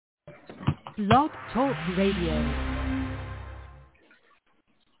Blog Talk Radio.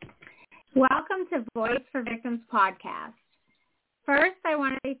 Welcome to Voice for Victims podcast. First, I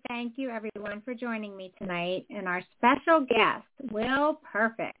want to say thank you, everyone, for joining me tonight and our special guest, Wil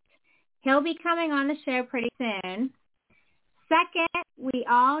Perfect. He'll be coming on the show pretty soon. Second, we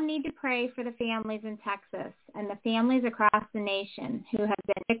all need to pray for the families in Texas and the families across the nation who have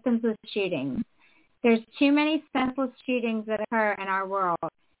been victims of shootings. There's too many senseless shootings that occur in our world.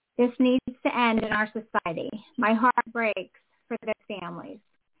 This needs to end in our society. My heart breaks for those families.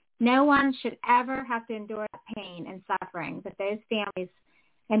 No one should ever have to endure the pain and suffering that those families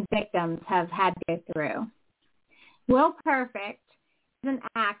and victims have had to go through. Wil Perfect is an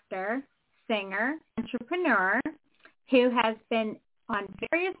actor, singer, entrepreneur who has been on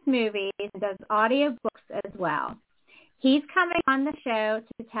various movies and does audiobooks as well. He's coming on the show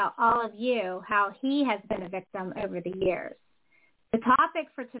to tell all of you how he has been a victim over the years. The topic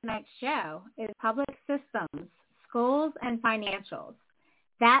for tonight's show is public systems, schools, and financials.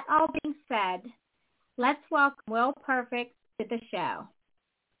 That all being said, let's welcome Wil Perfect to the show.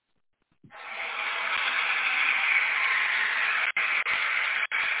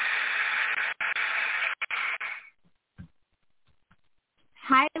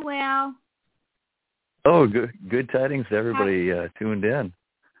 Hi, Wil. Oh, good tidings to everybody tuned in.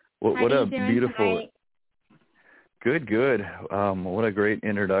 What a beautiful, tonight? Good. What a great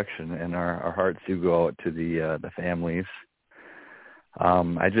introduction, and our hearts do go out to the families.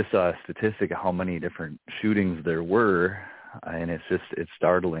 I just saw a statistic of how many different shootings there were, and it's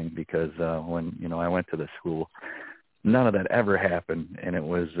startling because when I went to the school, none of that ever happened, and it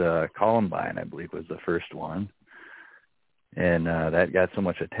was Columbine, I believe, was the first one. And that got so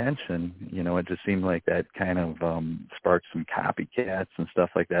much attention, it just seemed like that kind of sparked some copycats and stuff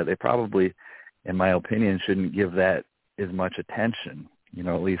like that. They probably, in my opinion, shouldn't give that as much attention,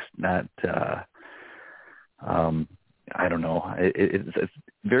 at least not, I don't know. It's a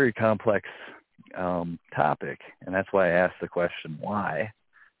very complex topic, and that's why I asked the question why,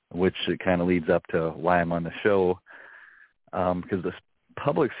 which it kind of leads up to why I'm on the show, because the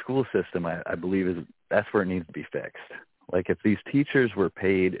public school system, I believe, that's where it needs to be fixed. Like if these teachers were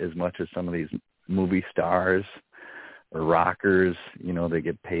paid as much as some of these movie stars or rockers, they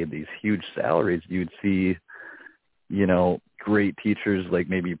get paid these huge salaries, you'd see, great teachers like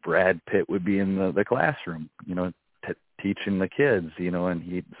maybe Brad Pitt would be in the classroom, teaching the kids,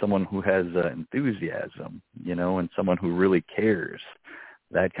 and someone who has enthusiasm, and someone who really cares,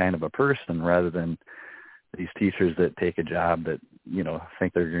 that kind of a person, rather than these teachers that take a job that,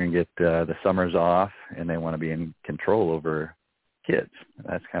 think they're going to get the summers off and they want to be in control over kids.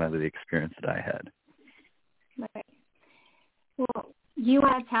 That's kind of the experience that I had. Right. Well, you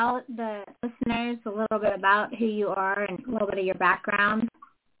want to tell the listeners a little bit about who you are and a little bit of your background?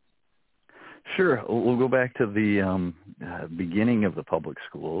 Sure. We'll go back to the beginning of the public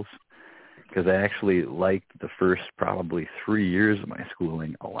schools, because I actually liked the first probably 3 years of my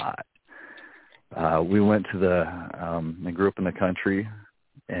schooling a lot. We went to I grew up in the country,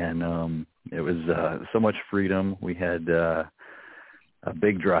 and it was so much freedom. We had a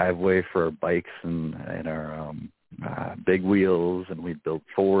big driveway for our bikes and our big wheels, and we'd build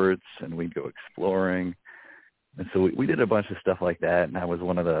forts, and we'd go exploring. And so we did a bunch of stuff like that, and I was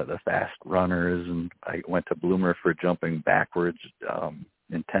one of the fast runners, and I went to Bloomer for jumping backwards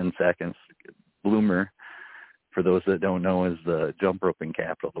in 10 seconds. Bloomer, for those that don't know, is the jump roping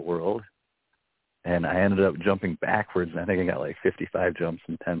capital of the world. And I ended up jumping backwards, and I think I got like 55 jumps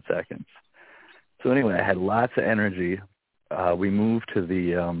in 10 seconds. So anyway, I had lots of energy. We moved to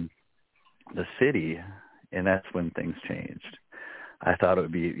the city, and that's when things changed. I thought it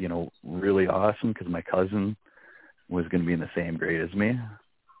would be, really awesome because my cousin was going to be in the same grade as me.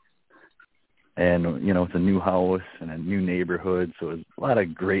 And, it's a new house and a new neighborhood, so it was a lot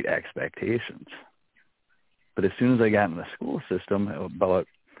of great expectations. But as soon as I got in the school system, about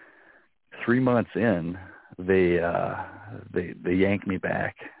 3 months in, they yanked me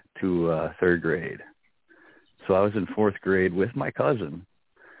back to third grade. So I was in fourth grade with my cousin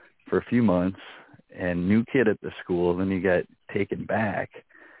for a few months, and new kid at the school. Then you got taken back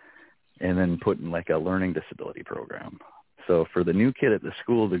and then put in like a learning disability program. So for the new kid at the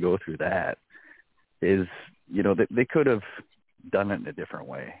school to go through that is, they could have done it in a different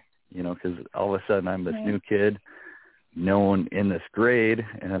way, because all of a sudden I'm this new kid, known in this grade,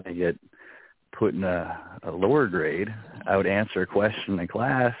 and then I get put in a lower grade. I would answer a question in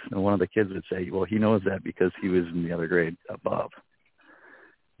class, and one of the kids would say, well, he knows that because he was in the other grade above.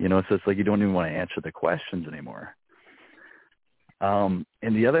 So it's like you don't even want to answer the questions anymore. And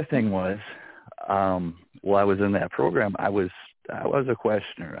the other thing was, while I was in that program, I was I was a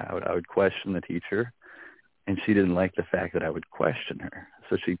questioner. I would question the teacher, and she didn't like the fact that I would question her.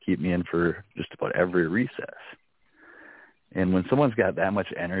 So she'd keep me in for just about every recess. And when someone's got that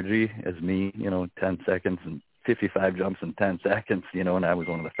much energy as me, 10 seconds and 55 jumps in 10 seconds, and I was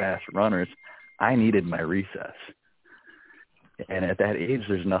one of the fast runners, I needed my recess. And at that age,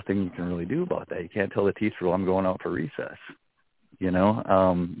 there's nothing you can really do about that. You can't tell the teacher, well, I'm going out for recess. You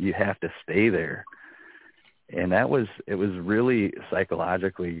have to stay there. And it was really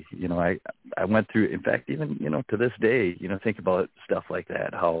psychologically, I went through, in fact, even, to this day, think about stuff like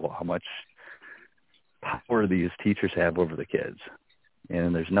that, how much power these teachers have over the kids.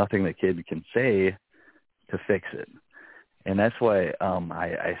 And there's nothing the kid can say to fix it. And that's why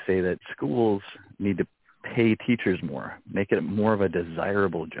I say that schools need to pay teachers more, make it more of a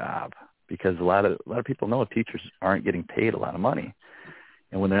desirable job, because a lot of people know teachers aren't getting paid a lot of money.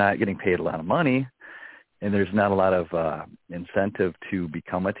 And when they're not getting paid a lot of money, and there's not a lot of incentive to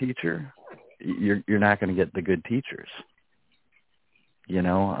become a teacher, you're not going to get the good teachers.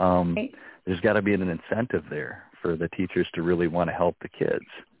 There's got to be an incentive there for the teachers to really want to help the kids.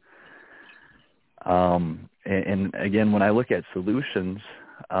 And again, when I look at solutions,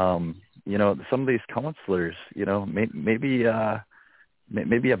 some of these counselors, maybe a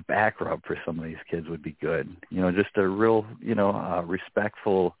back rub for some of these kids would be good. Just a real,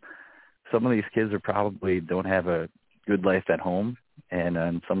 respectful. Some of these kids probably don't have a good life at home,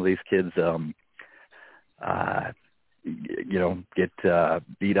 and some of these kids, get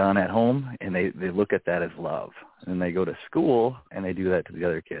beat on at home, and they look at that as love. And they go to school, and they do that to the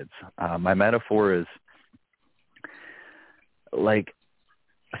other kids. My metaphor is like,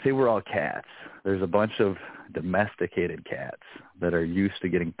 say we're all cats. There's a bunch of domesticated cats that are used to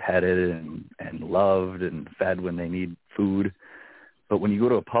getting petted and loved and fed when they need food. But when you go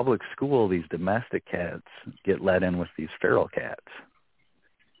to a public school, these domestic cats get let in with these feral cats.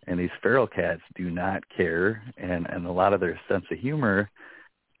 And these feral cats do not care, and a lot of their sense of humor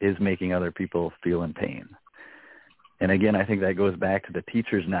is making other people feel in pain. And again, I think that goes back to the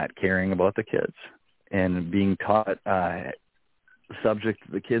teachers not caring about the kids and being taught subject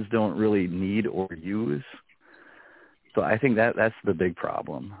the kids don't really need or use. So I think that's the big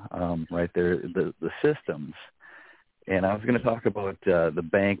problem right there, the systems. And I was going to talk about the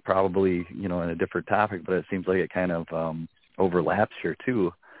bank probably, in a different topic, but it seems like it kind of overlaps here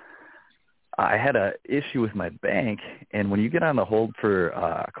too. I had an issue with my bank, and when you get on the hold for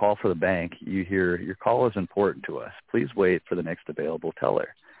a call for the bank, you hear, your call is important to us. Please wait for the next available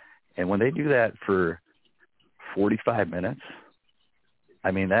teller. And when they do that for 45 minutes,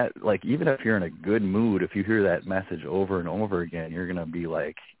 I mean, that, like, even if you're in a good mood, if you hear that message over and over again, you're going to be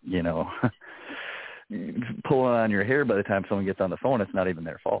like, pulling on your hair by the time someone gets on the phone. It's not even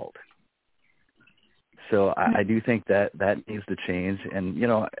their fault. So I do think that needs to change. And,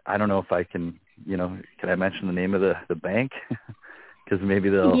 I don't know if I can, can I mention the name of the bank? Because maybe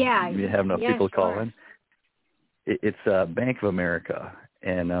they'll have enough people call in. It's Bank of America.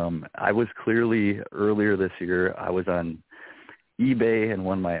 And I was clearly, earlier this year, I was on eBay, and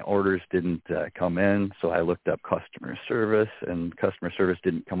one of my orders didn't come in, so I looked up customer service, and customer service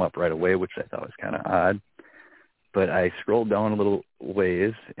didn't come up right away, which I thought was kind of odd. But I scrolled down a little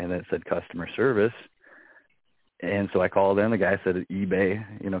ways, and it said customer service. And so I called in. The guy said eBay,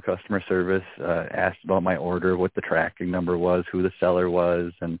 customer service, asked about my order, what the tracking number was, who the seller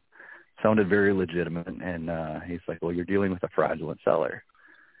was, and sounded very legitimate. And he's like, well, you're dealing with a fraudulent seller.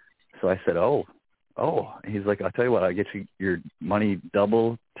 So I said, oh. He's like, I'll tell you what, I'll get you your money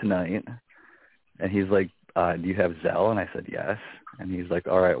double tonight. And he's like, do you have Zelle? And I said, yes. And he's like,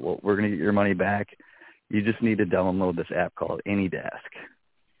 all right, well, we're going to get your money back. You just need to download this app called AnyDesk.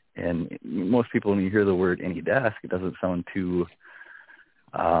 And most people, when you hear the word AnyDesk, it doesn't sound too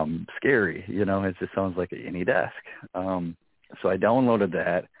scary. It just sounds like AnyDesk. So I downloaded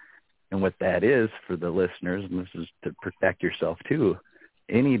that. And what that is for the listeners, and this is to protect yourself too,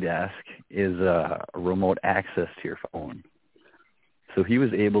 AnyDesk is a remote access to your phone. So he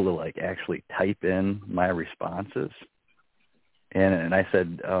was able to actually type in my responses. And I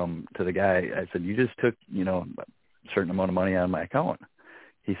said to the guy, I said, you just took, a certain amount of money out of my account.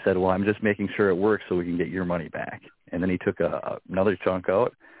 He said, well, I'm just making sure it works so we can get your money back. And then he took another chunk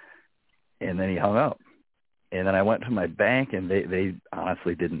out, and then he hung up. And then I went to my bank, and they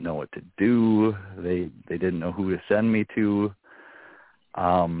honestly didn't know what to do. They didn't know who to send me to.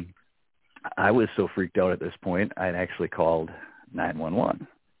 I was so freaked out at this point, I'd actually called 911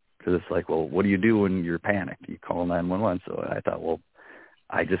 because it's like, well, what do you do when you're panicked? You call 911. So I thought, well,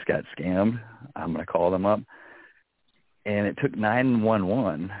 I just got scammed. I'm going to call them up. And it took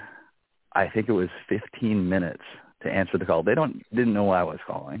 911, I think it was 15 minutes to answer the call. They didn't know I was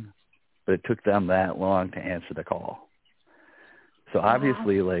calling, but it took them that long to answer the call. So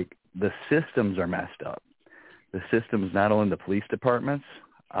obviously, like, the systems are messed up. The systems, not only the police departments,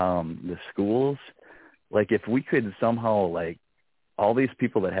 the schools. Like, if we could somehow, like, all these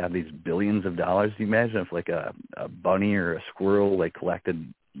people that have these billions of dollars, you imagine if, like, a bunny or a squirrel, like,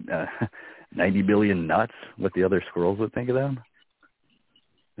 collected 90 billion nuts, what the other squirrels would think of them?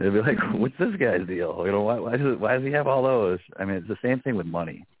 They'd be like, what's this guy's deal? You know, why does he have all those? I mean, it's the same thing with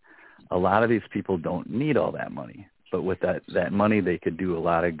money. A lot of these people don't need all that money, but with that money, they could do a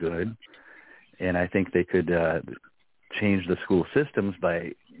lot of good. And I think they could change the school systems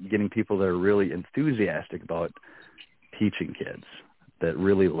by getting people that are really enthusiastic about teaching kids, that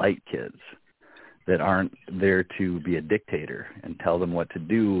really like kids, that aren't there to be a dictator and tell them what to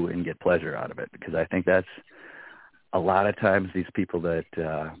do and get pleasure out of it. Because I think that's a lot of times these people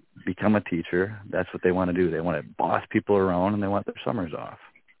that become a teacher, that's what they want to do. They want to boss people around and they want their summers off.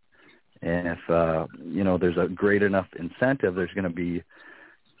 And if, you know, there's a great enough incentive, there's going to be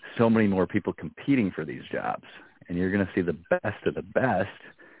so many more people competing for these jobs. And you're going to see the best of the best.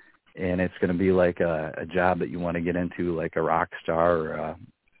 And it's going to be like a job that you want to get into, like a rock star or a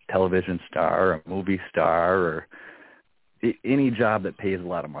television star or a movie star or any job that pays a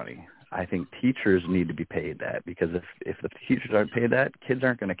lot of money. I think teachers need to be paid that, because if the teachers aren't paid that, kids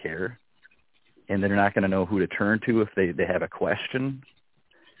aren't going to care. And they're not going to know who to turn to if they have a question.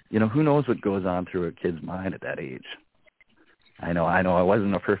 You know, who knows what goes on through a kid's mind at that age? I know I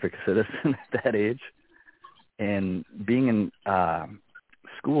wasn't a perfect citizen at that age. And being in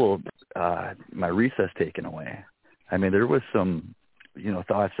school, my recess taken away. I mean, there was some, you know,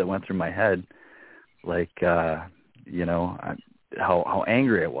 thoughts that went through my head, like, you know, how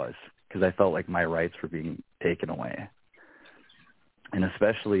angry I was, because I felt like my rights were being taken away. And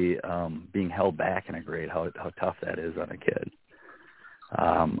especially being held back in a grade, how tough that is on a kid.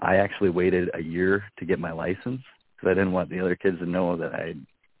 I actually waited a year to get my license because I didn't want the other kids to know that I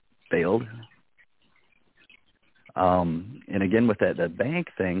failed. And again, with that bank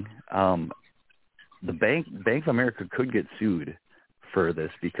thing, the Bank of America could get sued for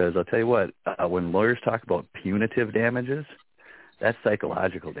this, because I'll tell you what, when lawyers talk about punitive damages, that's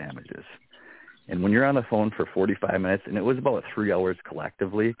psychological damages. And when you're on the phone for 45 minutes, and it was about 3 hours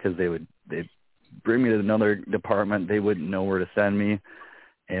collectively, because they'd bring me to another department, they wouldn't know where to send me,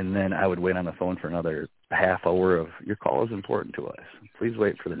 and then I would wait on the phone for another half hour of, your call is important to us. Please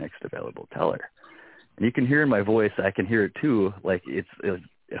wait for the next available teller. And you can hear in my voice, I can hear it too, like it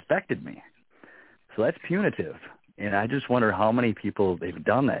affected me. So that's punitive. And I just wonder how many people they've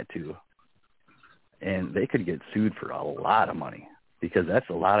done that to. And they could get sued for a lot of money, because that's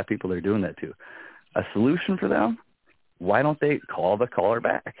a lot of people they're doing that to. A solution for them, why don't they call the caller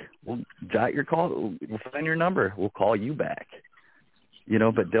back? We'll jot your call. We'll find your number. We'll call you back. You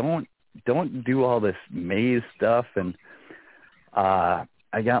know, but don't do all this maze stuff. And I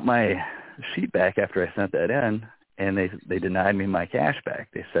got my sheet back after I sent that in, and they denied me my cash back.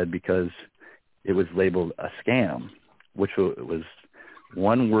 They said because it was labeled a scam, which was,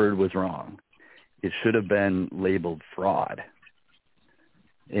 one word was wrong. It should have been labeled fraud.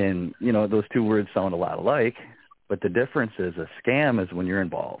 And, you know, those two words sound a lot alike, but the difference is a scam is when you're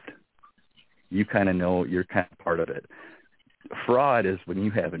involved. You kind of know, you're kind of part of it. Fraud is when you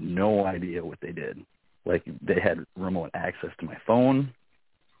have no idea what they did. Like, they had remote access to my phone,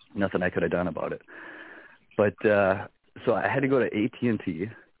 nothing I could have done about it. But so I had to go to AT&T,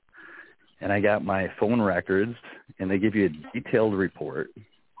 and I got my phone records, and they give you a detailed report.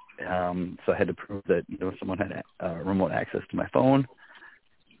 So I had to prove that, you know, someone had remote access to my phone.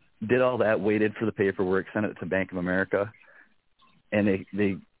 Did all that, waited for the paperwork, sent it to Bank of America, and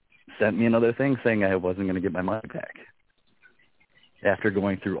they sent me another thing saying I wasn't going to get my money back after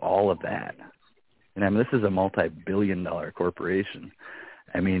going through all of that. And I mean, this is a multi-billion-dollar corporation.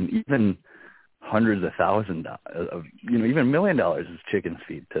 I mean, even hundreds of thousands of, you know, even $1 million is chicken's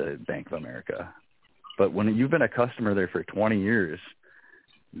feet to Bank of America. But when you've been a customer there for 20 years,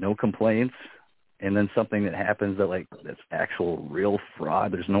 no complaints, and then something that happens that's actual real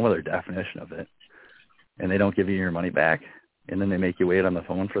fraud, there's no other definition of it, and they don't give you your money back, and then they make you wait on the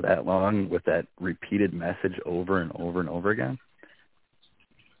phone for that long with that repeated message over and over and over again.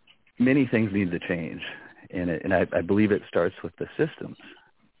 Many things need to change, and I believe it starts with the systems.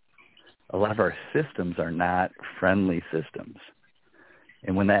 A lot of our systems are not friendly systems,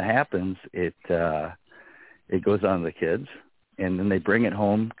 and when that happens, it goes on to the kids, and then they bring it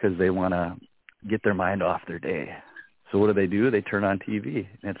home because they want to get their mind off their day. So what do? They turn on TV,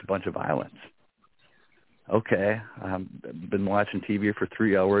 and it's a bunch of violence. okay, I've been watching TV for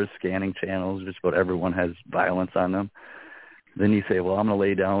 3 hours, scanning channels, just about everyone has violence on them. Then you say, well, I'm going to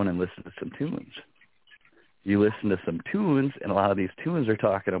lay down and listen to some tunes. You listen to some tunes, and a lot of these tunes are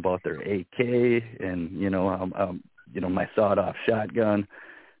talking about their AK and, my sawed-off shotgun.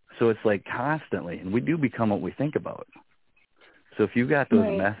 So it's like constantly, and we do become what we think about. So if you've got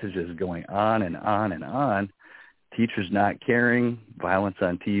those messages going on and on and on, teachers not caring, violence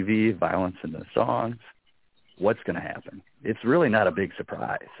on TV, violence in the songs, what's going to happen? It's really not a big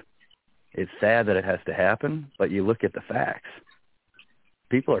surprise. It's sad that it has to happen, but you look at the facts.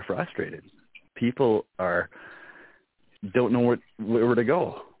 People are frustrated. People don't know where to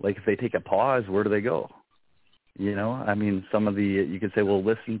go. Like if they take a pause, where do they go? Some of you could say, well,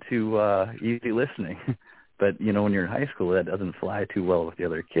 listen to easy listening. But, when you're in high school, that doesn't fly too well with the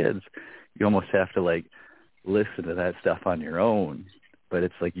other kids. You almost have to, listen to that stuff on your own. But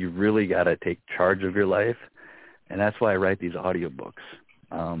it's like you really got to take charge of your life. And that's why I write these audiobooks.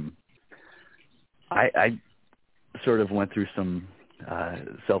 I sort of went through some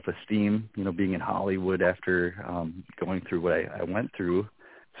self-esteem, being in Hollywood after going through what I went through.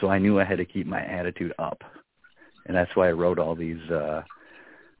 So I knew I had to keep my attitude up. And that's why I wrote all these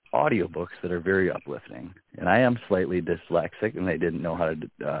audiobooks that are very uplifting. And I am slightly dyslexic, and they didn't know how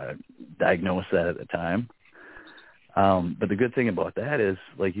to diagnose that at the time. But the good thing about that is,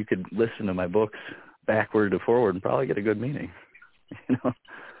 you could listen to my books backward to forward and probably get a good meaning.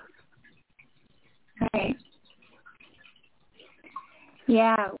 Right.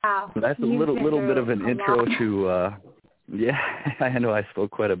 Yeah, wow. So that's a little bit of an intro to, I know I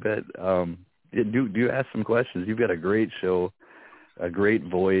spoke quite a bit. Do ask some questions. You've got a great show, a great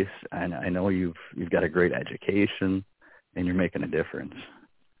voice, and I know you've got a great education, and you're making a difference.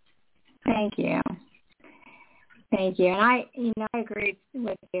 Thank you. Thank you. And I agree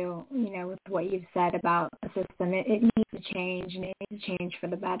with you, with what you've said about the system. It needs to change, and it needs to change for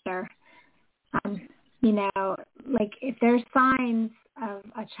the better. If there's signs of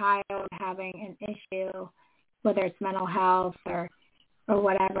a child having an issue, whether it's mental health or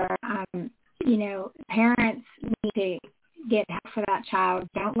whatever, parents need to get help for that child.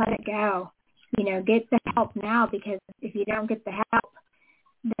 Don't let it go. Get the help now, because if you don't get the help,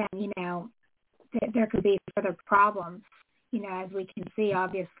 then, there could be further problems. As we can see,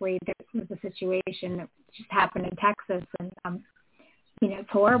 obviously, there was a situation that just happened in Texas, and, it's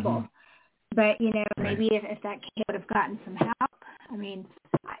horrible. Mm-hmm. But, maybe if that kid would have gotten some help, and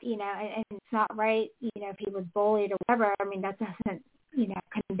it's not right, if he was bullied or whatever, that doesn't,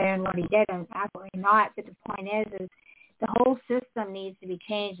 condone what he did, and absolutely not. But the point is the whole system needs to be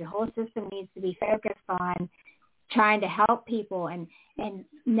changed. The whole system needs to be focused on trying to help people and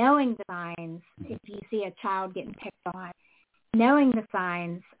knowing the signs. If you see a child getting picked on, knowing the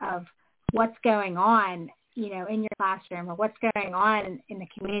signs of what's going on, in your classroom, or what's going on in the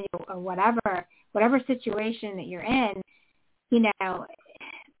community, or whatever situation that you're in,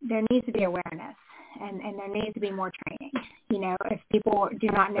 there needs to be awareness, and there needs to be more training. If people do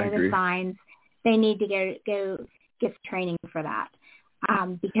not know the signs, they need to go get training for that,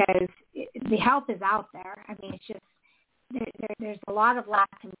 because the help is out there. It's just there's a lot of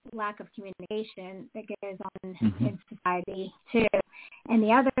lack of communication that goes on in society too. And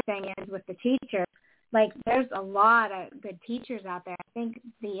the other thing is with the teachers, there's a lot of good teachers out there. I think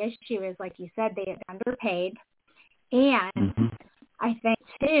the issue is, like you said, they get underpaid. And I think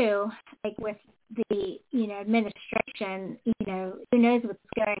too, with the, administration, who knows what's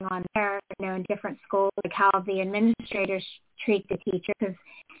going on there, in different schools, how the administrators treat the teacher, because,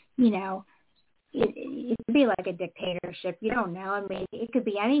 it could be like a dictatorship. You don't know. It could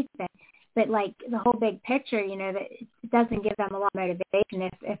be anything. But the whole big picture, that it doesn't give them a lot of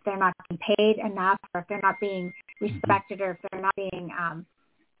motivation if they're not being paid enough, or if they're not being respected, or if they're not being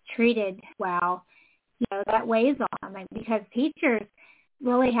treated well, that weighs on them, because teachers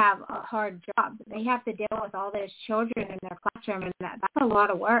really have a hard job. They have to deal with all those children in their classroom, and that's a lot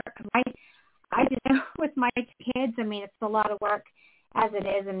of work. I know with my kids, it's a lot of work as it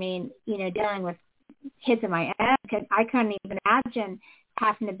is. Dealing with kids of my own, because I couldn't even imagine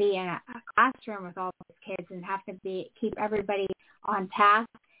having to be in a classroom with all those kids and have to keep everybody on task.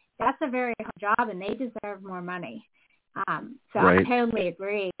 That's a very hard job, and they deserve more money. So I totally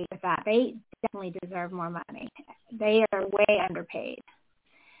agree with that. They definitely deserve more money. They are way underpaid.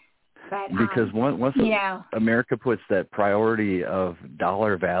 But, because once America puts that priority of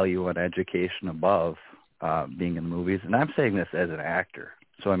dollar value on education above being in the movies, and I'm saying this as an actor,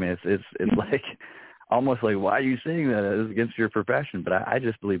 so it's like almost like, why are you saying that? It's against your profession. But I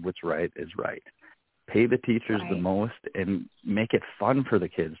just believe what's right is right. Pay the teachers the most and make it fun for the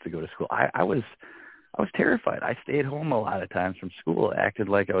kids to go to school. I was I was terrified. I stayed home a lot of times from school, acted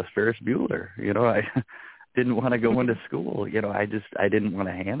like I was Ferris Bueller. I didn't want to go into school. I didn't want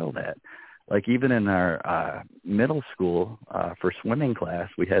to handle that. Like even in our middle school for swimming class,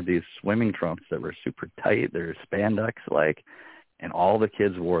 we had these swimming trunks that were super tight. They're spandex-like, and all the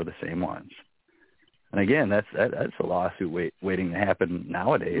kids wore the same ones. And again, that's a lawsuit waiting to happen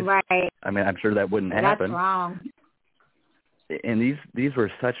nowadays. Right. I mean, I'm sure that wouldn't happen. That's wrong. And these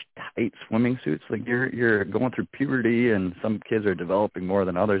were such tight swimming suits. Like you're going through puberty, and some kids are developing more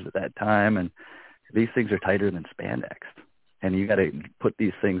than others at that time, and these things are tighter than spandex. And you got to put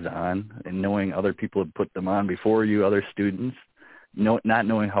these things on, and knowing other people have put them on before you, other students, not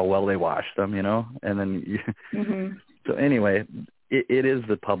knowing how well they wash them, and then So anyway, it is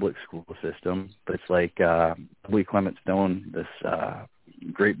the public school system, but it's like Lee Clement Stone, this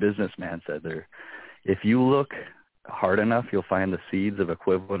great businessman, said there, if you look hard enough, you'll find the seeds of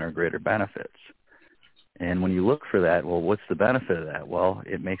equivalent or greater benefits. And when you look for that, well, what's the benefit of that? Well,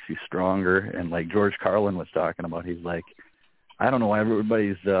 it makes you stronger. And like George Carlin was talking about, he's like, I don't know why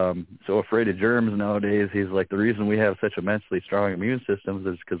everybody's so afraid of germs nowadays. He's like, the reason we have such immensely strong immune systems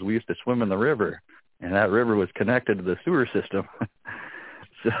is because we used to swim in the river, and that river was connected to the sewer system.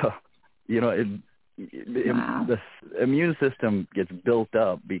 So, the immune system gets built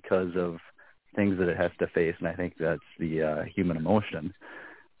up because of things that it has to face, and I think that's the human emotion.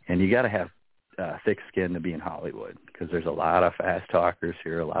 And you got to have thick skin to be in Hollywood, because there's a lot of fast talkers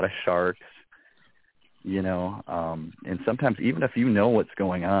here, a lot of sharks, and sometimes even if you know what's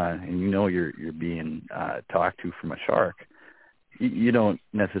going on and you're being talked to from a shark, you don't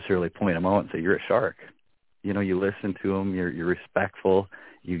necessarily point them out and say you're a shark. You listen to them, you're respectful,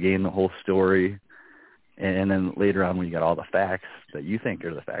 you gain the whole story, and then later on when you got all the facts that you think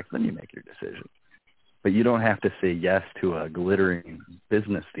are the facts, then you make your decision. But you don't have to say yes to a glittering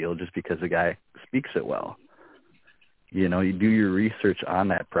business deal just because the guy speaks it well. You do your research on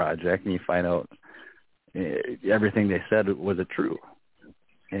that project, and you find out everything they said, was it true?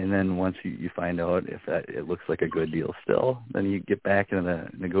 And then once you find out if it looks like a good deal still, then you get back into the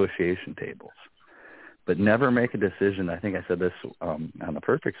negotiation tables. But never make a decision. I think I said this on the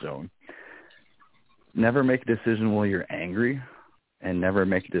Perfect Zone. Never make a decision while you're angry, and never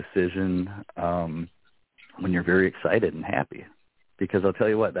make a decision when you're very excited and happy. Because I'll tell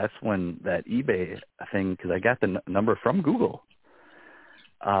you what, that's when that eBay thing, because I got the number from Google.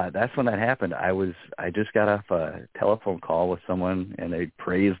 That's when that happened. I just got off a telephone call with someone, and they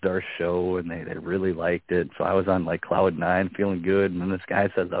praised our show, and they really liked it. So I was on like cloud nine, feeling good. And then this guy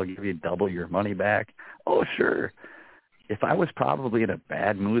says, I'll give you double your money back. Oh, sure. If I was probably in a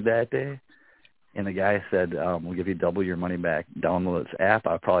bad mood that day, and the guy said, we'll give you double your money back, download this app,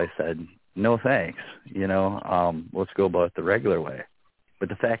 I probably said, no thanks. Let's go about it the regular way. But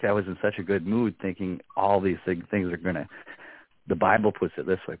the fact I was in such a good mood, thinking all these things are going to, the Bible puts it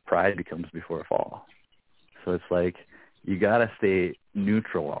this way, pride becomes before a fall. So it's like you got to stay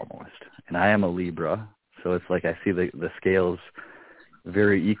neutral almost. And I am a Libra, so it's like I see the scales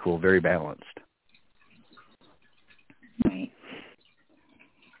very equal, very balanced. Right.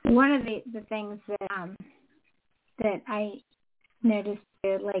 One of the things that I noticed,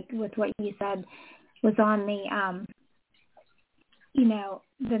 like with what you said, was on the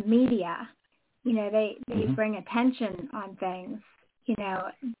the media. They bring attention on things,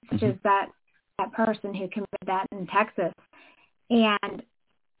 such as that person who committed that in Texas. And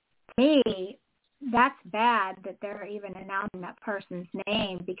to me, that's bad that they're even announcing that person's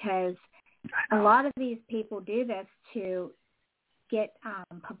name, because a lot of these people do this to get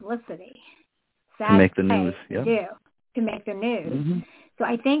publicity. To make the news, yeah. To make the news. Mm-hmm. So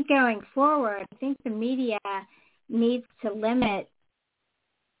I think going forward, I think the media needs to limit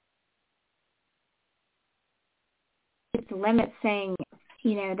saying,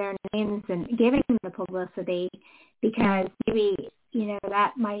 their names and giving them the publicity, because maybe,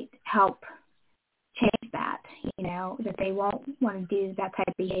 that might help change that, that they won't want to do that type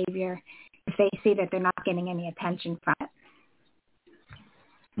of behavior if they see that they're not getting any attention from it.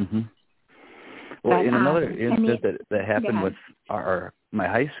 Mm-hmm. Well, But, in another incident that happened with my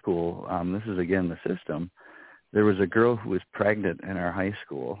high school, this is again the system. There was a girl who was pregnant in our high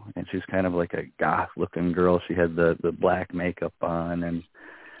school, and she was kind of like a goth-looking girl. She had the black makeup on and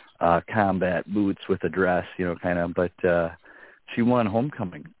combat boots with a dress, But she won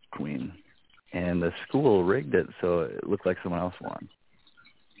homecoming queen, and the school rigged it so it looked like someone else won.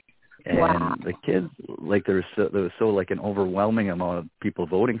 And wow. The kids, like there was so like an overwhelming amount of people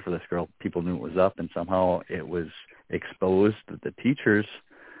voting for this girl. People knew it was up, and somehow it was exposed that the teachers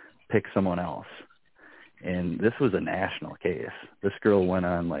picked someone else. And this was a national case. This girl went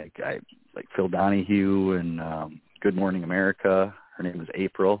on like Phil Donahue and Good Morning America. Her name was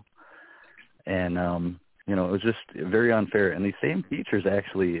April. And, it was just very unfair. And these same teachers,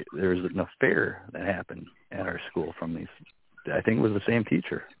 actually, there was an affair that happened at our school from these. I think it was the same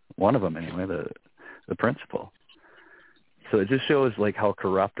teacher, one of them anyway, the principal. So it just shows like how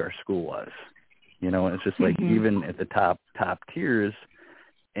corrupt our school was, and it's just like even at the top tiers,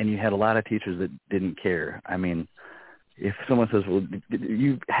 and you had a lot of teachers that didn't care. I mean, if someone says, well,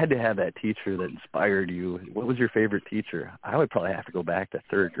 you had to have that teacher that inspired you, what was your favorite teacher? I would probably have to go back to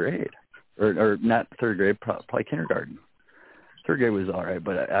third grade, or not third grade, probably kindergarten. Third grade was all right,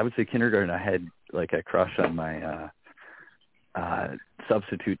 but I would say kindergarten, I had like a crush on my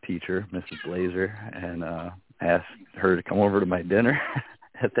substitute teacher, Mrs. Blazer, and asked her to come over to my dinner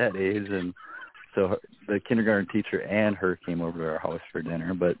at that age. And so the kindergarten teacher and her came over to our house for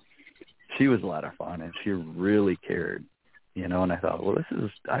dinner, but she was a lot of fun, and she really cared, and I thought, well,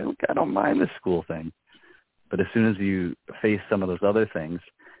 I don't mind this school thing. But as soon as you face some of those other things,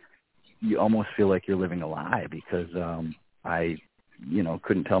 you almost feel like you're living a lie, because I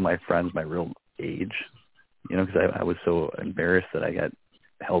couldn't tell my friends my real age, because I was so embarrassed that I got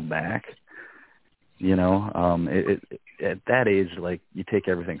held back. At that age, like, you take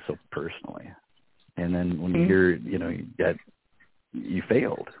everything so personally. And then when you hear, you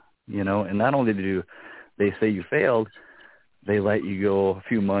failed, and not only do they say you failed, they let you go a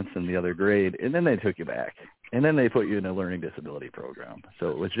few months in the other grade, and then they took you back, and then they put you in a learning disability program. So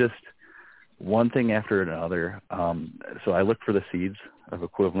it was just one thing after another. So I looked for the seeds of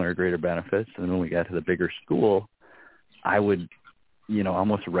equivalent or greater benefits, and when we got to the bigger school, I would,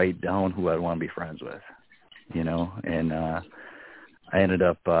 almost write down who I'd want to be friends with, and I ended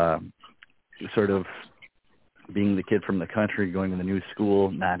up sort of being the kid from the country going to the new school,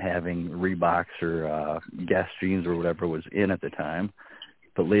 not having Reeboks or Guess jeans or whatever was in at the time.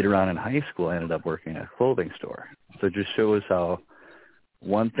 But later on in high school, I ended up working at a clothing store. So it just shows how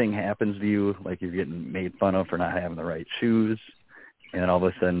one thing happens to you, like you're getting made fun of for not having the right shoes, and all of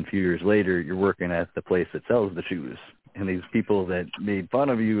a sudden, a few years later, you're working at the place that sells the shoes. And these people that made fun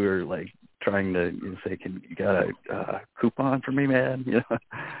of you are like trying to say, you got a coupon for me, man?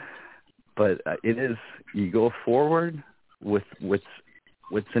 But it is, you go forward with what's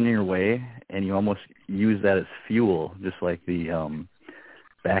in your way, and you almost use that as fuel, just like the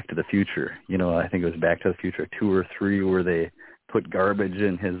Back to the Future. I think it was Back to the Future 2 or 3 where they put garbage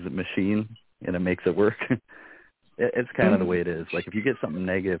in his machine and it makes it work. It's kind of the way it is. Like if you get something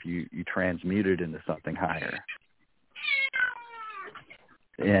negative, you transmute it into something higher.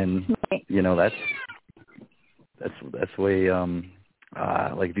 And that's the way.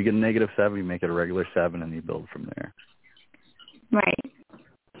 Like if you get a -7, you make it a regular 7, and you build from there. Right.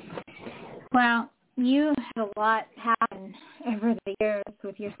 Well, you had a lot happen over the years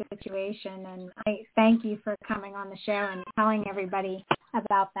with your situation, and I thank you for coming on the show and telling everybody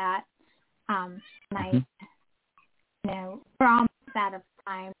about that. And I, we're almost out of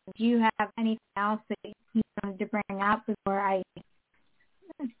time. Do you have anything else that you wanted to bring up before I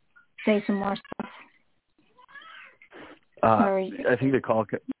say some more stuff? I think the call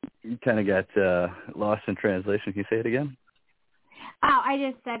kind of got lost in translation. Can you say it again? Oh, I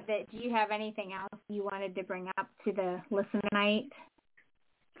just said that. Do you have anything else you wanted to bring up to the listener tonight?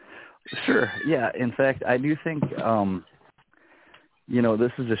 Sure. Yeah. In fact, I do think,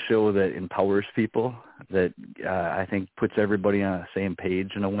 this is a show that empowers people, that I think puts everybody on the same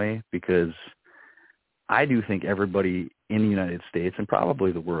page in a way, because I do think everybody in the United States and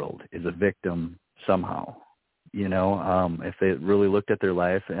probably the world is a victim somehow. If they really looked at their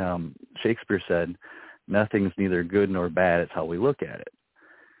life, Shakespeare said, nothing's neither good nor bad, it's how we look at it.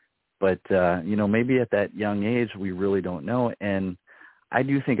 But, maybe at that young age, we really don't know. And I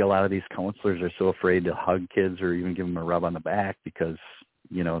do think a lot of these counselors are so afraid to hug kids or even give them a rub on the back because,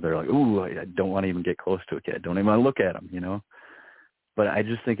 they're like, ooh, I don't want to even get close to a kid. Don't even want to look at them, But I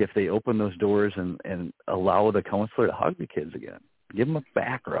just think if they open those doors and allow the counselor to hug the kids again, give them a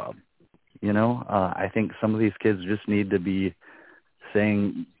back rub, I think some of these kids just need to be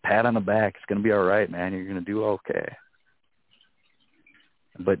saying, pat on the back, it's going to be all right, man, you're going to do okay.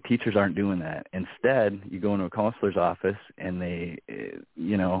 But teachers aren't doing that. Instead, you go into a counselor's office and they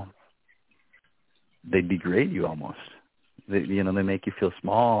degrade you almost. They make you feel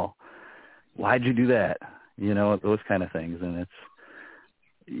small. Why'd you do that? Those kind of things. And it's,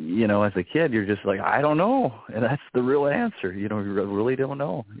 as a kid, you're just like, I don't know. And that's the real answer. You really don't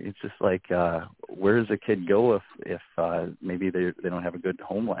know. It's just like, where does a kid go if maybe they don't have a good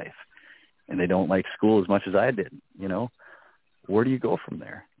home life and they don't like school as much as I did, where do you go from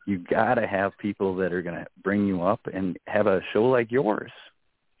there? You got to have people that are going to bring you up and have a show like yours.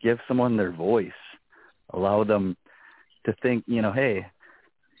 Give someone their voice. Allow them to think, hey,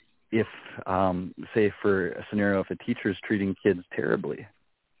 if, say for a scenario, if a teacher is treating kids terribly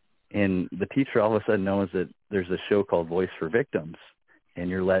and the teacher all of a sudden knows that there's a show called Voice for Victims and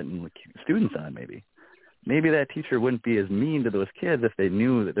you're letting students on maybe that teacher wouldn't be as mean to those kids if they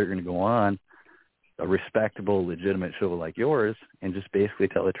knew that they're going to go on a respectable, legitimate show like yours and just basically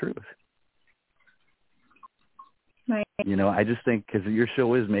tell the truth. Right. I just think because your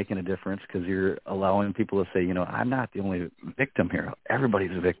show is making a difference because you're allowing people to say, I'm not the only victim here.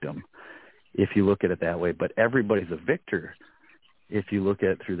 Everybody's a victim if you look at it that way, but everybody's a victor if you look at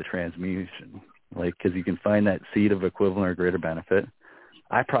it through the transmutation, because you can find that seed of equivalent or greater benefit.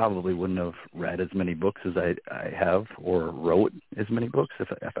 I probably wouldn't have read as many books as I have or wrote as many books if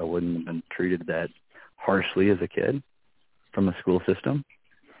I wouldn't have been treated that harshly as a kid from the school system.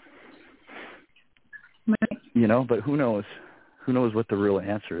 Right. But who knows? Who knows what the real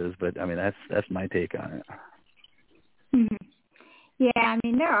answer is? But I mean, that's my take on it. Mm-hmm. Yeah,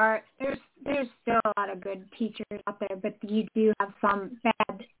 there's still a lot of good teachers out there, but you do have some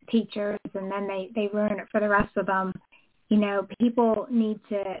bad teachers, and then they ruin it for the rest of them. People need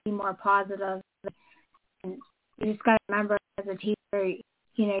to be more positive, and you just got to remember as a teacher,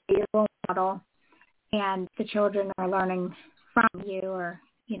 you're a role model, and the children are learning from you, or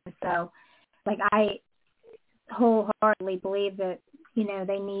so. I wholeheartedly believe that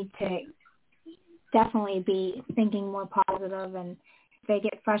they need to definitely be thinking more positive, and if they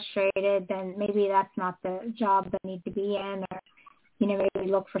get frustrated, then maybe that's not the job they need to be in, or maybe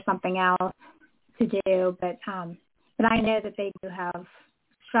look for something else to do. But I know that they do have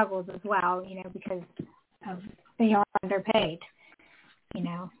struggles as well, because they are underpaid,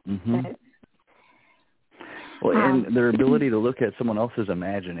 Mm-hmm. But, and their ability to look at someone else's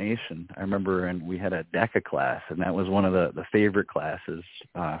imagination. I remember we had a DECA class, and that was one of the favorite classes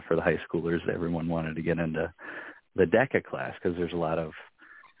for the high schoolers. Everyone wanted to get into the DECA class because there's a lot of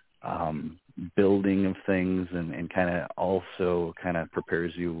building of things and kind of also kind of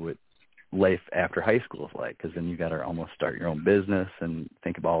prepares you with life after high school is like, because then you got to almost start your own business and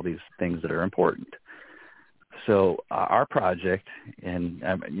think of all these things that are important. So our project, and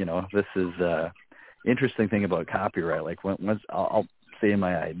this is interesting thing about copyright. Once I'll say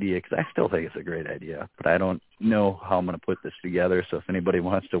my idea, because I still think it's a great idea, but I don't know how I'm going to put this together. So if anybody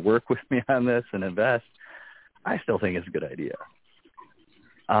wants to work with me on this and invest, I still think it's a good idea.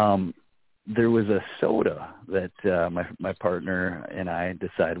 There was a soda that my partner and I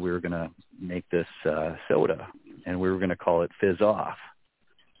decided we were going to make this soda, and we were going to call it Fizz Off.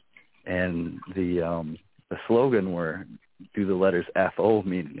 And the slogan were, do the letters F-O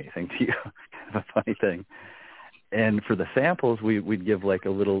mean anything to you? Kind of a funny thing. And for the samples, we'd give a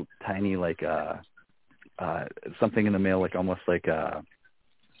little tiny something in the mail, almost trying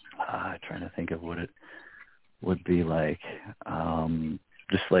to think of what it would be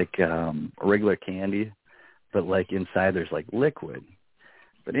just regular candy, but inside there's liquid.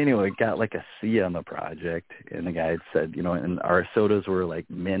 But anyway, it got a C on the project, and the guy had said, and our sodas were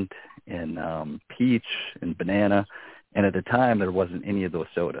mint and peach and banana, and at the time there wasn't any of those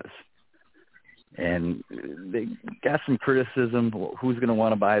sodas. And they got some criticism. Who's going to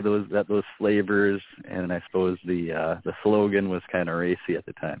want to buy those flavors? And I suppose the slogan was kind of racy at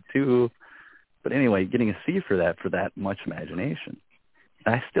the time too. But anyway, getting a C for that much imagination.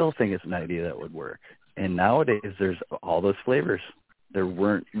 I still think it's an idea that would work. And nowadays there's all those flavors. There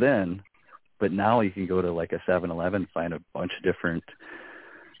weren't then, but now you can go to a 7-Eleven, find a bunch of different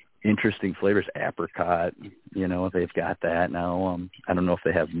interesting flavors. Apricot, they've got that now. I don't know if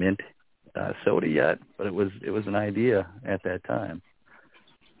they have mint soda yet, but it was an idea at that time.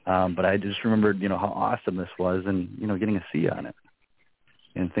 But I just remembered, how awesome this was, and getting a C on it,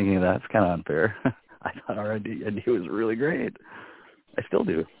 and thinking that's kind of unfair. I thought our idea was really great. I still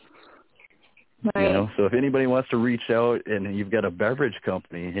do. Right. So if anybody wants to reach out and you've got a beverage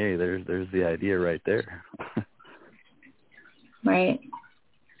company, hey, there's the idea right there. Right.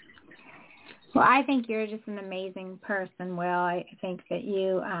 Well, I think you're just an amazing person, Wil. I think that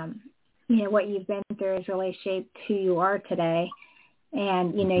you, what you've been through has really shaped who you are today.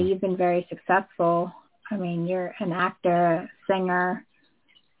 And, you've been very successful. I mean, you're an actor, singer.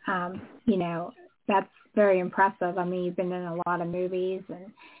 That's very impressive. I mean, you've been in a lot of movies,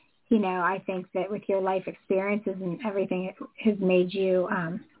 and, I think that with your life experiences and everything, it has made you,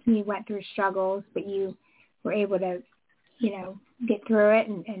 you went through struggles, but you were able to, get through it.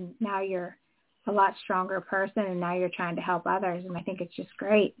 And now you're a lot stronger person, and now you're trying to help others. And I think it's just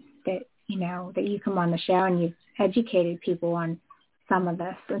great that, that you come on the show and you've educated people on some of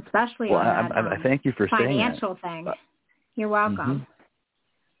this, especially well, on that I thank you for financial thing. You're welcome.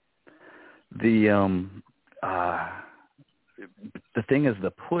 Mm-hmm. The thing is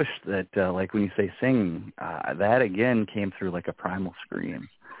the push that, like when you say sing, that again came through like a primal scream.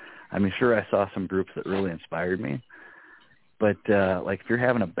 I mean, sure, I saw some groups that really inspired me, but like if you're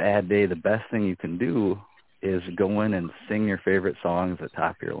having a bad day, the best thing you can do is go in and sing your favorite songs at the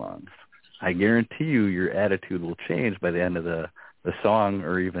top of your lungs. I guarantee you your attitude will change by the end of the song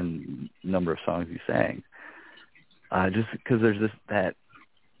or even number of songs you sang. Just because there's that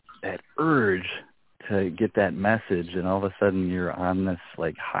urge to get that message, and all of a sudden you're on this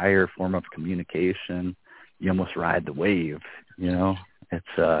like higher form of communication. You almost ride the wave,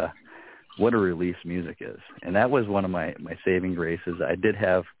 It's what a release music is. And that was one of my saving graces. I did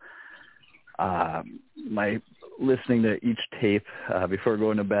have my listening to each tape before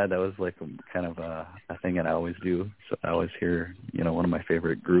going to bed. That was like kind of a thing that I always do. So I always hear, one of my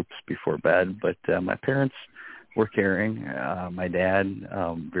favorite groups before bed. But my parents were caring. My dad,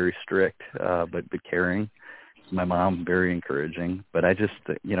 very strict, but caring. My mom, very encouraging. But I just,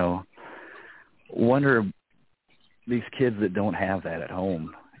 wonder these kids that don't have that at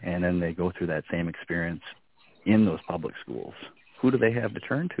home, and then they go through that same experience in those public schools. Who do they have to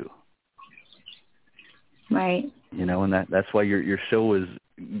turn to? Right. And that's why your show is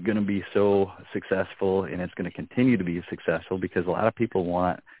going to be so successful, and it's going to continue to be successful because a lot of people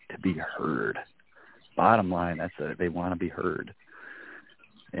want to be heard. Bottom line, they want to be heard.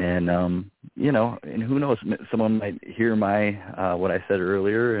 And, and who knows, someone might hear my, what I said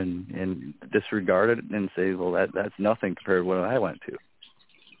earlier and disregard it and say, well, that's nothing compared to what I went to.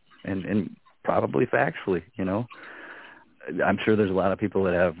 And probably factually, I'm sure there's a lot of people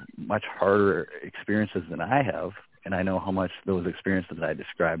that have much harder experiences than I have, and I know how much those experiences that I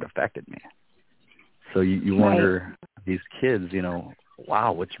described affected me. So you wonder, these kids,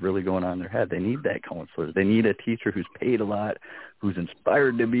 wow, what's really going on in their head? They need that counselor. They need a teacher who's paid a lot, who's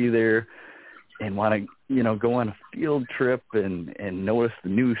inspired to be there and want to, go on a field trip and notice the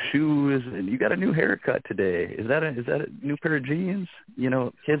new shoes, and you got a new haircut today. Is that a new pair of jeans?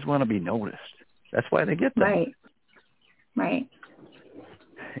 Kids want to be noticed. That's why they get them. Right.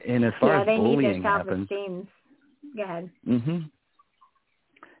 And as far as bullying happens, go ahead. Mm-hmm.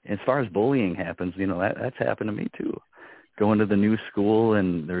 As far as bullying happens, that's happened to me too. Going to the new school,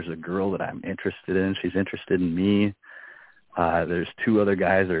 and there's a girl that I'm interested in. She's interested in me. There's two other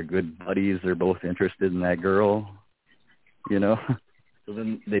guys that are good buddies. They're both interested in that girl, So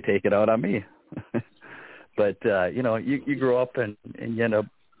then they take it out on me. But, you grow up and you end up,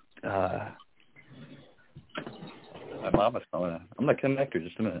 my mom is calling. I'm going to connect her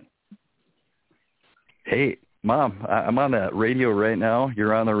just a minute. Hey, Mom, I'm on the radio right now.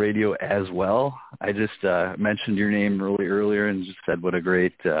 You're on the radio as well. I just mentioned your name really earlier and just said what a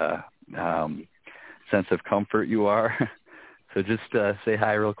great sense of comfort you are. So just say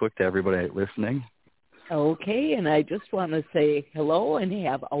hi real quick to everybody listening. Okay, and I just want to say hello and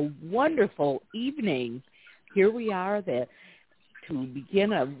have a wonderful evening. Here we are to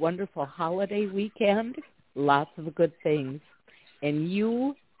begin a wonderful holiday weekend. Lots of good things. And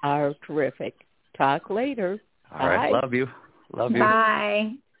you are terrific. Talk later. All right. Love you.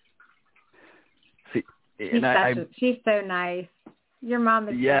 Bye. See, she's so nice. Your mom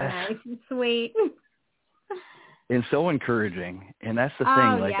is so nice and sweet. And so encouraging. And that's the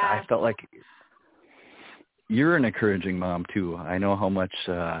thing. Like, yes. I felt like you're an encouraging mom, too. I know how much,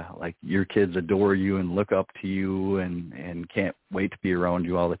 your kids adore you and look up to you and can't wait to be around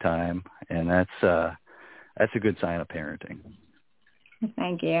you all the time. And that's a good sign of parenting.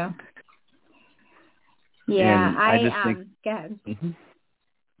 Thank you. Yeah, and I just think, go ahead. Mm-hmm.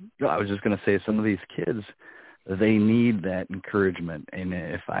 I was just going to say, some of these kids, they need that encouragement. And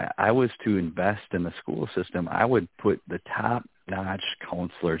if I was to invest in the school system, I would put the top-notch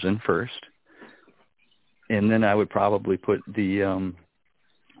counselors in first. And then I would probably put the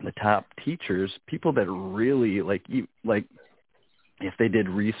top teachers, people that really, if they did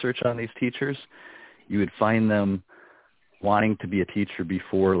research on these teachers, you would find them wanting to be a teacher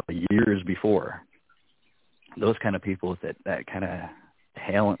before, years before. Those kind of people with that kind of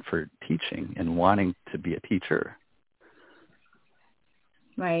talent for teaching and wanting to be a teacher.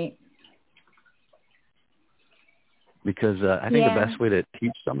 Right. Because I think the best way to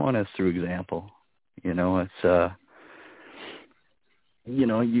teach someone is through example. It's,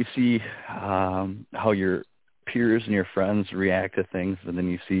 you see how your peers and your friends react to things, and then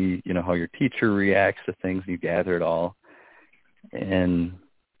you see, how your teacher reacts to things, you gather it all. And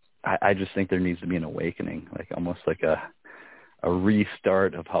I just think there needs to be an awakening, almost like a a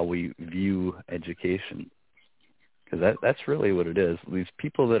restart of how we view education. Because that's really what it is. These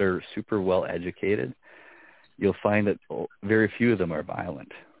people that are super well educated, you'll find that very few of them are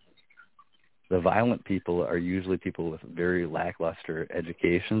violent. The violent people are usually people with very lackluster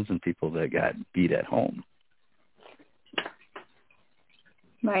educations and people that got beat at home.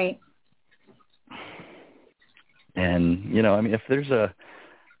 Right. And, if there's a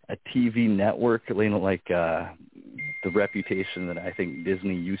TV network, like the reputation that I think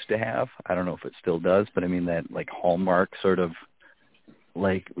Disney used to have, I don't know if it still does, but that like Hallmark sort of,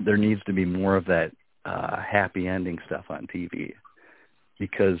 like there needs to be more of that happy ending stuff on TV.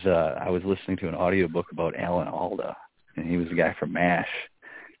 Because I was listening to an audiobook about Alan Alda, and he was a guy from MASH,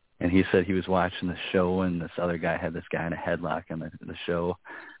 and he said he was watching the show, and this other guy had this guy in a headlock on the show,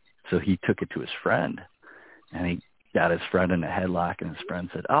 so he took it to his friend, and he got his friend in a headlock, and his friend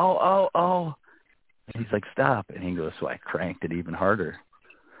said, oh, and he's like, stop, and he goes, so I cranked it even harder,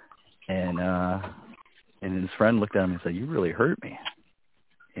 and his friend looked at him and said, you really hurt me.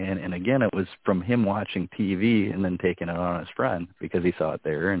 And again, it was from him watching TV and then taking it on his friend because he saw it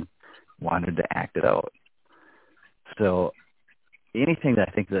there and wanted to act it out. So anything that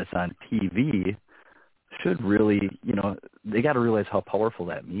I think that's on TV should really, they got to realize how powerful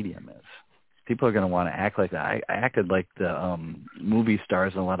that medium is. People are going to want to act like that. I acted like the movie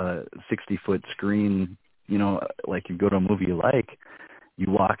stars on a lot of 60-foot screen, like you go to a movie you like. You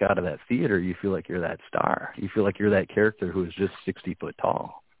walk out of that theater, you feel like you're that star. You feel like you're that character who is just 60 foot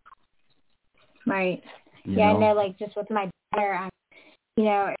tall. Right. You know? I know, like, just with my daughter,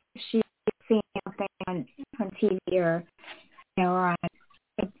 if she's seeing something on TV or, or on,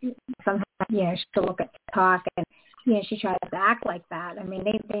 sometimes, she'll look at TikTok and, she tries to act like that.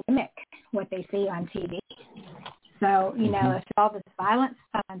 They mimic what they see on TV. So, if all this violent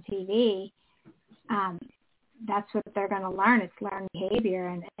stuff on TV, that's what they're going to learn. It's learned behavior,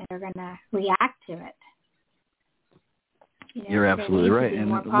 and they're going to react to it. You're absolutely right. And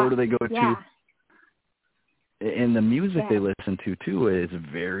where do they go to? And the music they listen to, too, is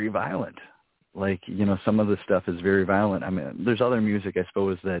very violent. Like, some of the stuff is very violent. There's other music, I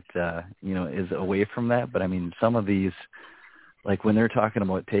suppose, that, is away from that. But, some of these, like when they're talking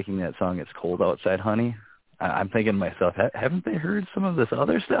about taking that song, It's Cold Outside, Honey, I'm thinking to myself, haven't they heard some of this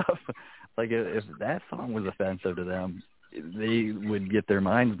other stuff? Like, if that song was offensive to them, they would get their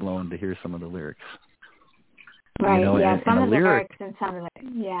minds blown to hear some of the lyrics. Right, some of the lyrics and some of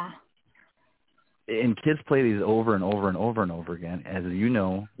it, And kids play these over and over and over and over again. As you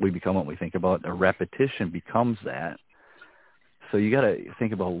know, we become what we think about. The repetition becomes that. So you got to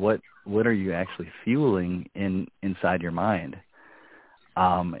think about what are you actually fueling inside your mind.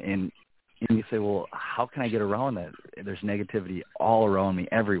 And you say, well, how can I get around that? There's negativity all around me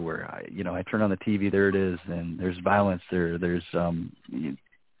everywhere. I turn on the TV, there it is, and there's violence there. There's in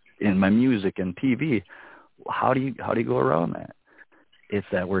my music and TV. How do you go around that? It's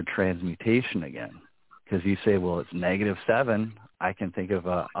that word transmutation again, because you say, well, it's -7. I can think of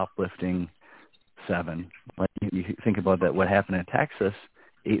a uplifting 7. Like you think about that, what happened in Texas,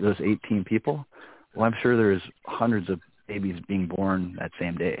 those 18 people. Well, I'm sure there's hundreds of babies being born that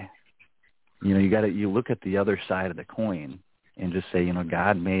same day. You look at the other side of the coin and just say,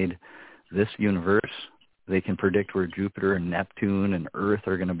 God made this universe. They can predict where Jupiter and Neptune and Earth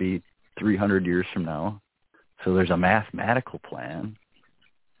are going to be 300 years from now. So there's a mathematical plan.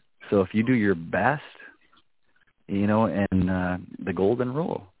 So if you do your best, and the golden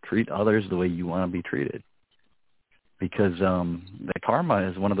rule, treat others the way you want to be treated. Because the karma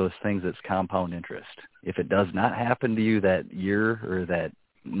is one of those things that's compound interest. If it does not happen to you that year or that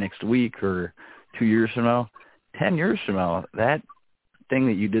next week or 2 years from now, 10 years from now, that thing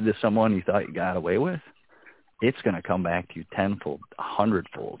that you did to someone you thought you got away with, it's going to come back to you tenfold,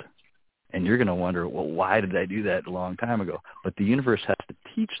 100-fold. And you're going to wonder, well, why did I do that a long time ago? But the universe has to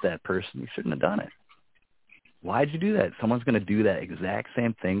teach that person you shouldn't have done it. Why'd you do that? Someone's going to do that exact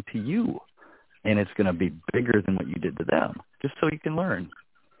same thing to you. And it's going to be bigger than what you did to them, just so you can learn.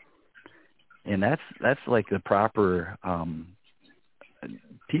 And that's like the proper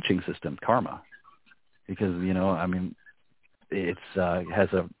teaching system, karma. Because, it has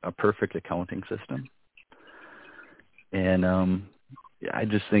a perfect accounting system. And I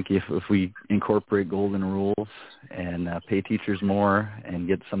just think if we incorporate golden rules and pay teachers more and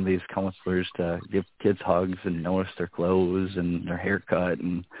get some of these counselors to give kids hugs and notice their clothes and their haircut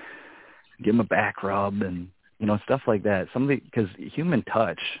and give them a back rub and, stuff like that. Because human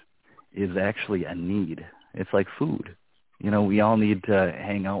touch is actually a need. It's like food. We all need to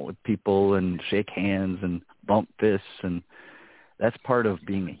hang out with people and shake hands and bump fists, and that's part of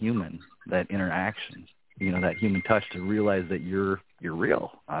being a human, that interaction. that human touch to realize that you're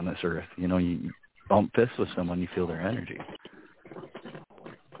real on this earth. You bump fists with someone, you feel their energy.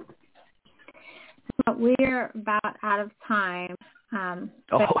 We're about out of time.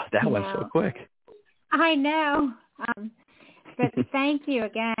 That went so quick. I know. But thank you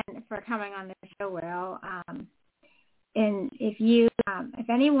again for coming on the show, Wil. And if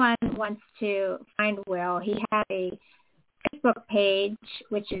anyone wants to find Wil, he has a Facebook page,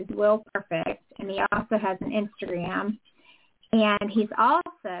 which is Wil Perfect, and he also has an Instagram. And he's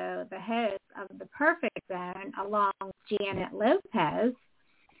also the host of The Perfect Zone along with Janet Lopez.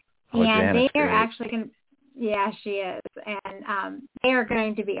 And Janet's they are great. actually going to, yeah, she is. And they are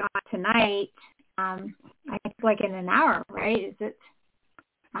going to be on tonight, I think like in an hour, right? Is it?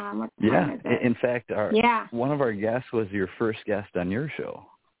 What time is it? In fact, one of our guests was your first guest on your show.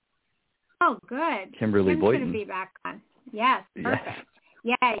 Oh, good. Kimberly Kim's Boyton. going to be back on. Yes, perfect. Yes.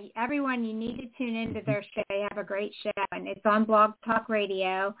 Yeah, everyone, you need to tune into their show. They have a great show, and it's on Blog Talk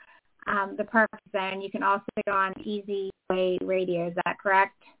Radio, The Perfect Zone. You can also go on Easy Way Radio. Is that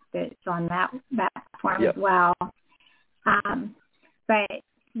correct? It's on that platform as well. But,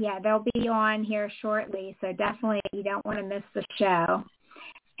 yeah, they'll be on here shortly, so definitely you don't want to miss the show.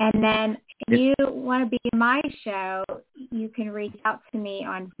 And then if you want to be in my show, you can reach out to me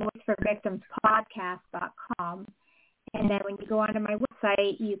on VoiceForVictims-Podcast.com. And then when you go onto my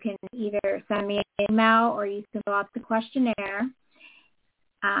website, you can either send me an email or you can fill out the questionnaire.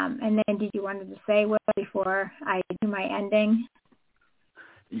 And then did you want to say, Wil, before I do my ending?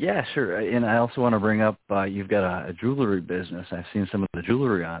 Yeah, sure. And I also want to bring up, you've got a jewelry business. I've seen some of the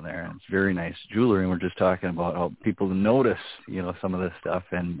jewelry on there. It's very nice jewelry, and we're just talking about how people notice, some of this stuff.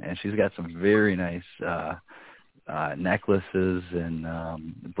 And she's got some very nice necklaces and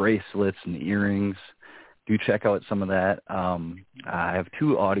bracelets and earrings. Do check out some of that. I have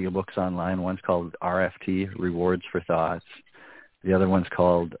 2 audiobooks online. One's called RFT, Rewards for Thoughts. The other one's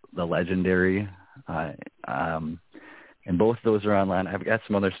called The Legendary. And both of those are online. I've got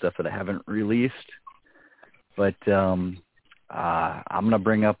some other stuff that I haven't released. But I'm going to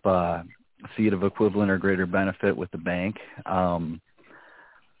bring up a seed of equivalent or greater benefit with the bank. I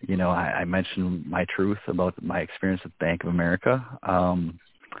mentioned my truth about my experience with Bank of America.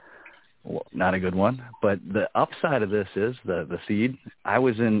 Well, not a good one, but the upside of this is the seed. I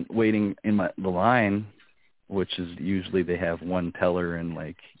was waiting in the line, which is usually they have one teller and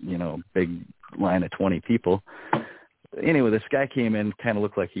big line of 20 people. Anyway, this guy came in, kind of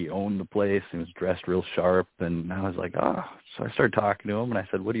looked like he owned the place and was dressed real sharp, and I was like, oh. So I started talking to him, and I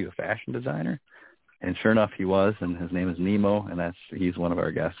said, what are you, a fashion designer? And sure enough, he was, and his name is Nemo, and he's one of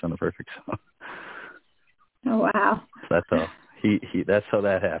our guests on The Perfect Zone. Oh, wow. So that's all. That's how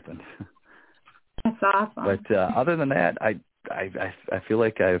that happened. That's awesome. But other than that, I feel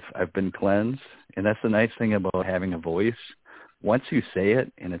like I've been cleansed, and that's the nice thing about having a voice. Once you say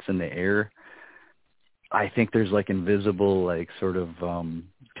it and it's in the air, I think there's invisible sort of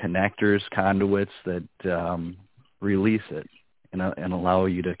connectors, conduits that release it and allow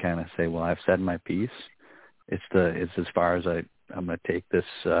you to kind of say, well, I've said my piece. It's as far as I'm going to take this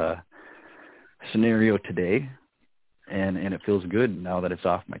scenario today, and it feels good now that it's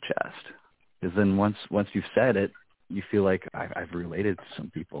off my chest. Because then once you've said it, you feel like I've related to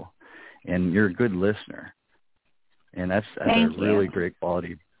some people, and you're a good listener, and that's a really great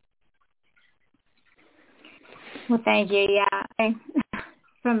quality. Well, thank you. Yeah,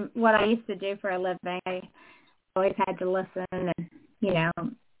 from what I used to do for a living, I always had to listen and try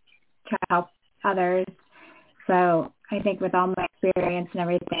to help others. So I think with all my experience and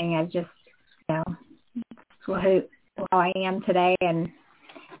everything, I've just who I am today, and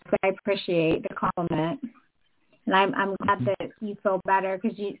I appreciate the compliment. And I'm glad that you feel better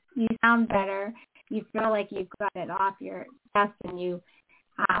because you sound better. You feel like you've got it off your chest, and it's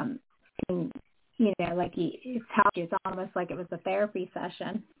helped you. It's almost like it was a therapy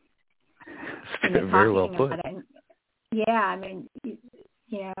session. Very well put. Yeah, I mean, it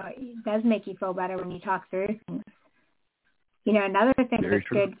does make you feel better when you talk through things. Another thing that's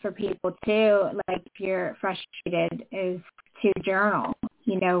good for people too, like if you're frustrated, is to journal.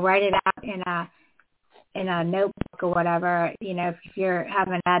 Write it out in a notebook or whatever. If you're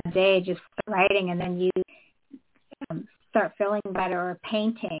having a bad day, just start writing, and then you start feeling better, or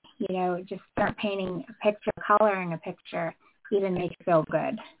painting. Just start painting a picture, coloring a picture, even makes you feel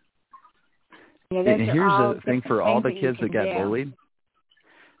good. And here's the thing for all the kids that got bullied.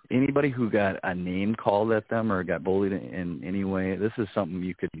 Anybody who got a name called at them or got bullied in any way, this is something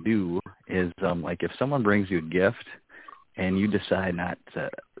you could do is if someone brings you a gift and you decide not to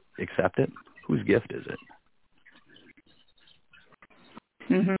accept it, whose gift is it?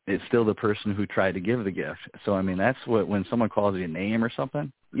 Mm-hmm. It's still the person who tried to give the gift. So, I mean, that's what, when someone calls you a name or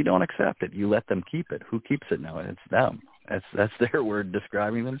something, you don't accept it. You let them keep it. Who keeps it now? It's them. That's their word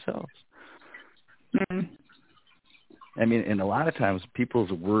describing themselves. Mm-hmm. I mean, and a lot of times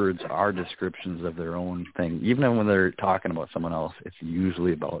people's words are descriptions of their own thing. Even when they're talking about someone else, it's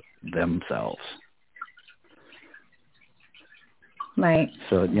usually about themselves. Right.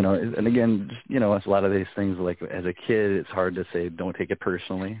 So, and again, it's a lot of these things, like as a kid, it's hard to say, don't take it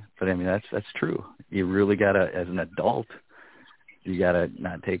personally. But I mean, that's true. You really got to, as an adult, you got to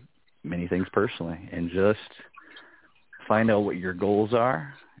not take many things personally and just find out what your goals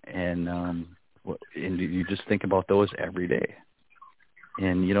are. And you just think about those every day.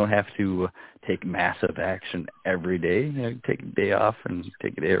 And you don't have to take massive action every day. Take a day off and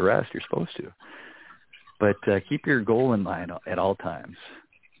take a day of rest. You're supposed to. But keep your goal in mind at all times.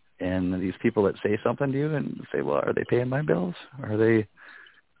 And these people that say something to you and say, well, are they paying my bills? Are they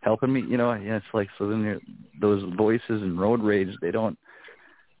helping me? It's like, so then those voices and road rage, they don't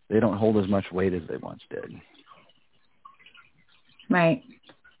hold as much weight as they once did. Right.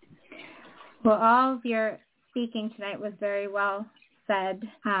 Well, all of your speaking tonight was very well said.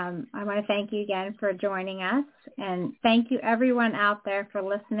 I want to thank you again for joining us, and thank you everyone out there for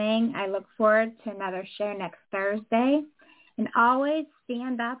listening. I look forward to another show next Thursday, and always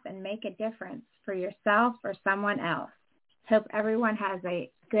stand up and make a difference for yourself or someone else. Hope everyone has a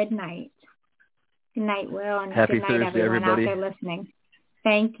good night. Good night, Will, and Happy good night, Thursday, everyone everybody. out there listening.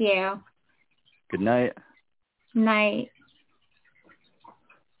 Thank you. Good night. Night.